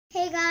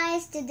Hey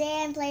guys,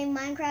 today I'm playing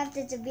Minecraft.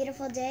 It's a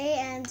beautiful day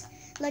and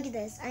look at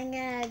this. I'm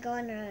gonna go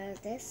under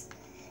this.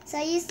 So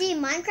you see,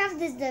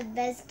 Minecraft is the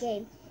best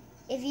game.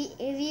 If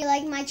you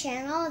like my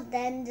channel,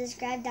 then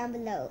subscribe down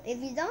below.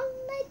 If you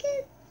don't like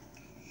it,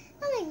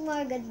 I'll make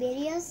more good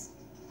videos.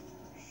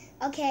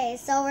 Okay,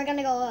 so we're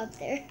gonna go up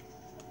there.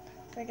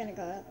 We're gonna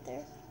go up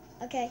there.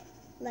 Okay,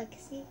 look,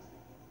 see?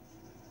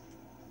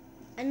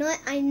 I know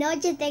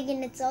what you're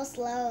thinking, it's so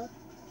slow.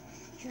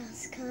 And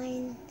it's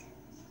kind.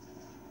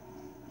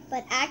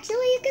 But actually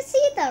you can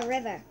see the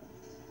river.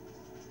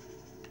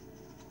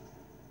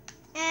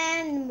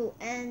 And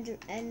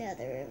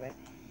another river.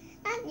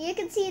 And you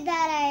can see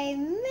that I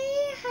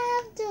may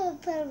have to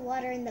put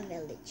water in the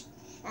village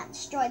and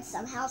destroyed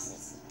some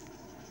houses.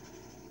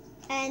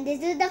 And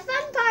this is the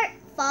fun part,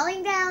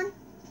 falling down.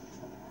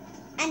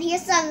 And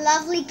here's some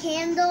lovely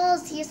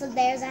candles.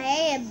 There's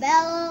a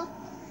bell.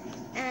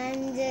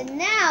 And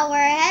now we're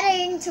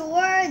heading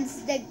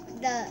towards the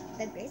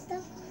great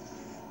stuff.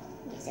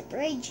 There's a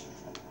bridge.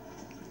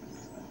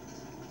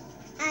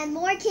 And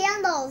more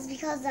candles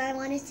because I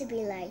want it to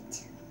be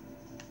light.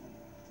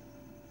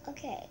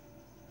 Okay.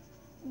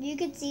 You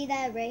can see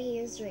that right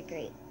here is really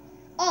great.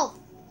 Oh,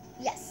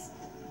 yes.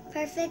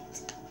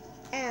 Perfect.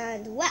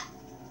 And wow.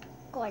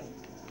 Going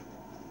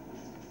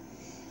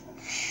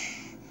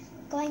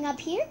up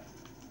here.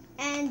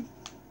 And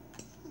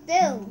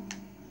boom.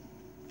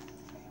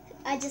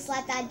 I just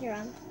slapped that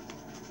drum.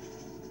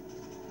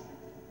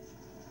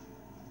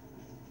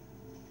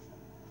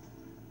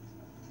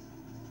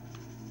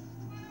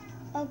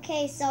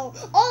 Okay, so,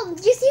 oh,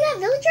 did you see that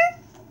villager?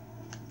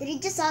 Did you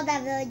just saw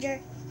that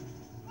villager?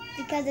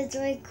 Because it's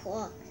really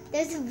cool.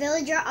 There's a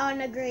villager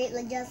on a crate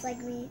just like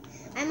me.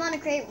 I'm on a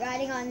crate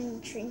riding on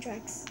train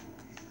tracks.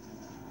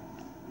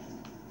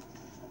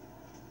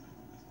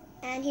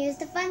 And here's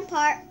the fun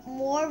part,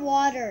 more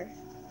water.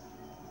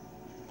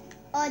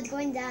 Oh, it's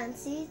going down.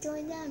 See, it's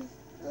going down.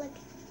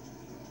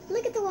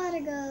 Look at the water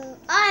go.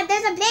 Ah,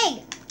 there's a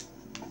pig.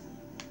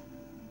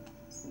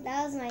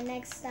 That was my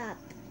next stop.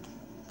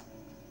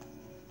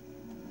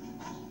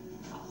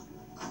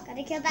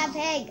 Gotta kill that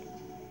pig.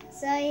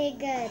 So he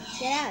good.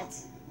 Get out.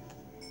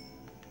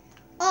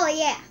 Oh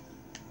yeah.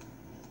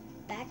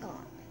 Back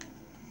on.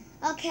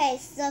 Okay,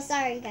 so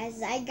sorry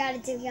guys. I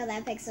got to kill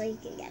that pig so he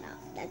can get off.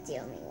 That's the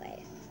only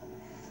way.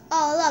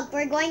 Oh look,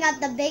 we're going up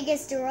the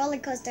biggest roller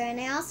coaster, and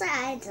I also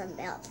added some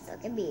bells so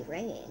it can be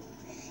ringing.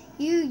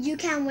 You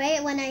can't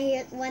wait when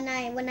I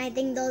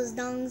think those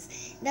dongs,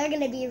 they're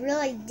gonna be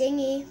really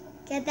dingy.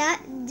 Get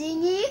that?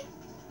 Dingy?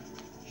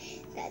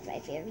 That's my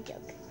favorite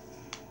joke.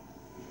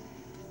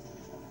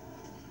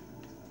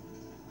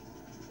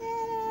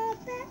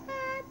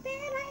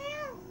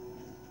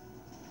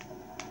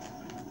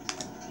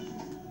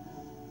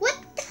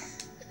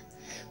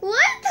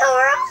 What the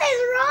world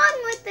is wrong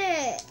with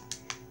it?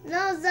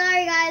 No,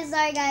 sorry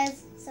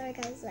guys,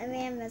 I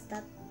may have messed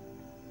up.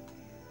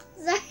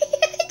 Sorry,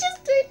 I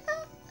just turned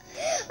out.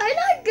 I'm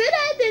not good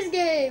at this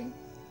game.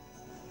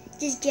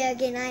 Just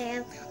kidding, I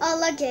am. Oh,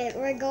 look it,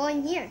 we're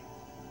going here.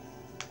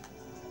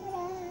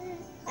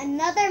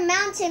 Another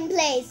mountain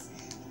place.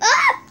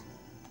 Ah!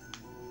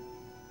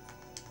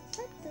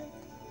 What the?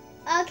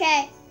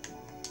 Okay.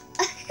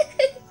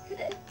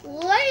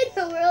 What in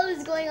the world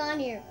is going on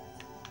here?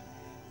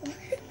 What in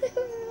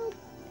the world?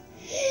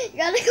 You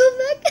gotta go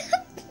back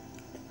up.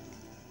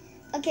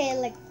 Okay,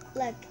 look.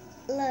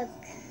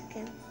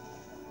 Okay.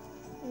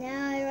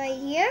 Now right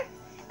here.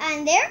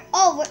 And there.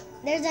 Oh,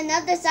 there's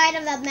another side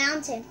of the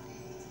mountain.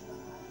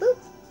 Boop.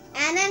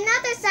 And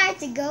another side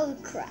to go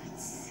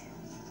across.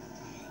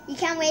 You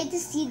can't wait to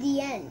see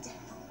the end.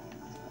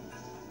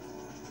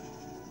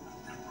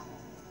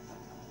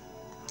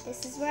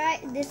 This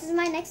is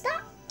my next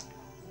stop.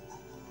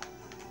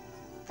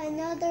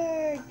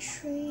 Another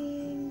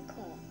train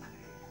car.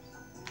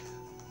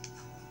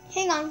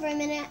 Hang on for a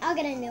minute, I'll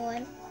get a new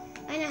one.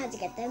 I know how to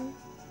get them.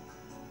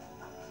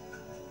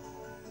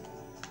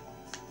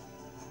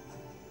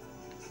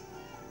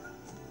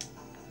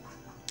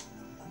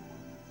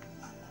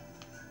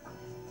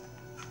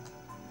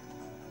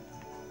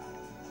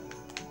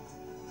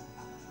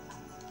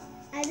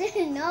 I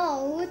didn't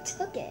know who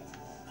took it.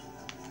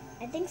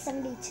 I think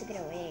somebody took it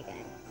away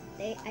again.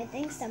 I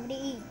think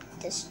somebody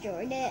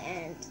destroyed it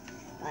and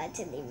got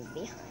to leave it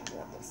behind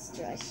or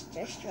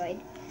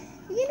destroyed.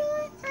 You know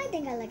what? I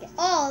think I like it.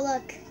 Oh,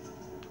 look.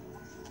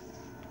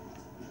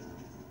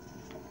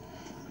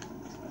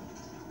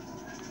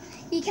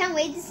 You can't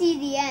wait to see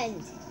the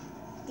end.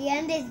 The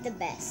end is the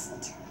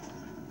best.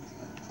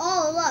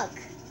 Oh, look.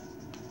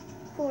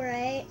 Cool,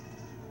 right?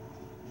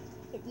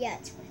 Yeah,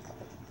 it's pretty cool.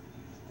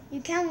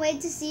 You can't wait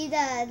to see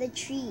the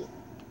tree.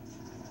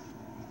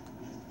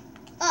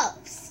 Oh,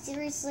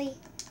 seriously?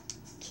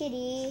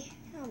 Kitty,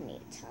 how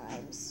many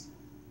times?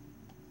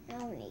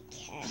 How many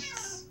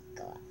cats?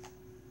 Go up.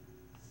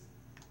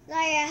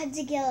 Sorry, I had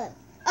to kill him.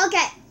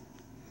 Okay.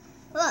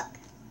 Look,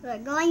 we're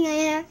going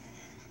here.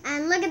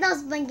 And look at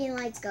those blinking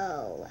lights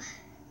go.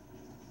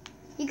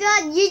 You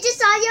just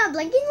saw your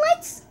blinking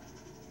lights?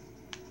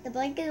 The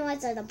blinking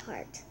lights are the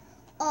part.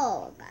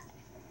 Oh, God.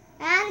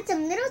 added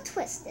some little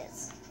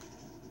twists.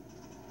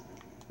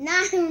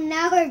 Now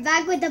we're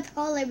back with the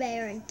polar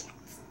bear and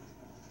cats.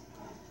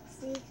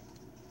 See?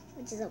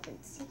 Which is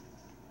open. See?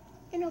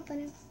 And open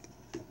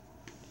it.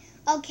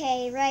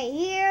 Okay, right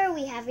here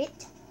we have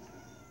it.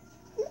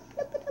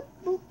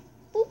 Boop,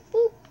 boop,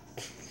 boop.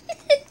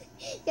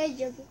 You're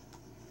joking.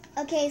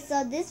 Okay,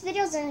 so this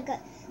video's gonna go.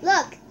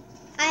 Look,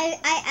 I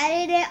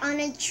added it on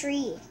a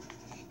tree.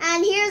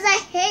 And here's a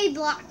hay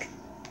block.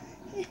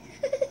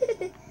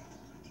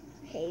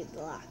 Hay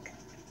block.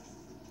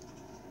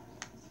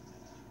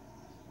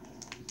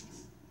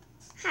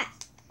 Hi.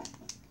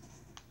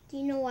 Do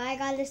you know why I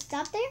gotta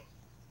stop there?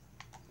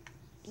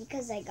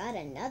 Because I got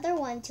another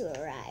one to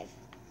arrive.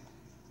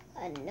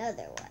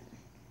 Another one.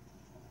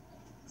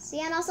 See,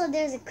 and also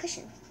there's a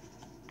cushion.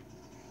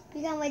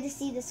 We can't wait to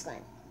see this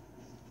one.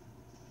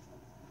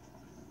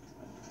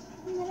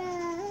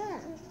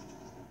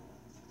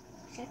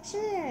 It's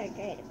actually very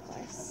great, of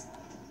course.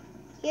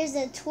 Here's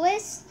a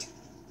twist.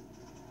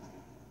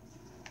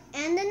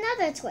 And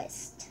another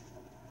twist.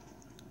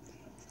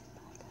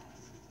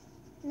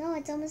 No,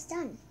 it's almost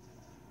done.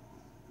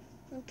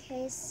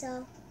 Okay,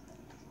 so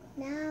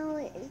now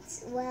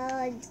it's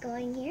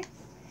going here.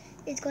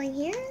 It's going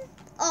here.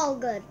 Oh,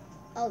 good.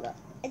 Oh, good.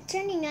 It's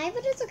turning night,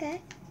 but it's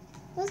okay.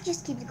 We'll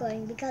just keep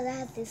going because I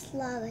have this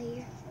lava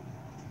here.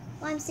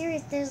 Well, I'm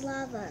serious. There's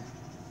lava.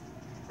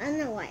 I don't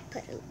know why I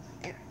put it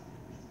there.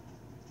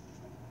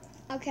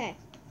 Okay.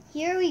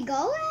 Here we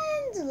go,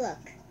 and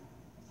look.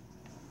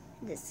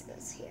 This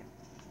goes here.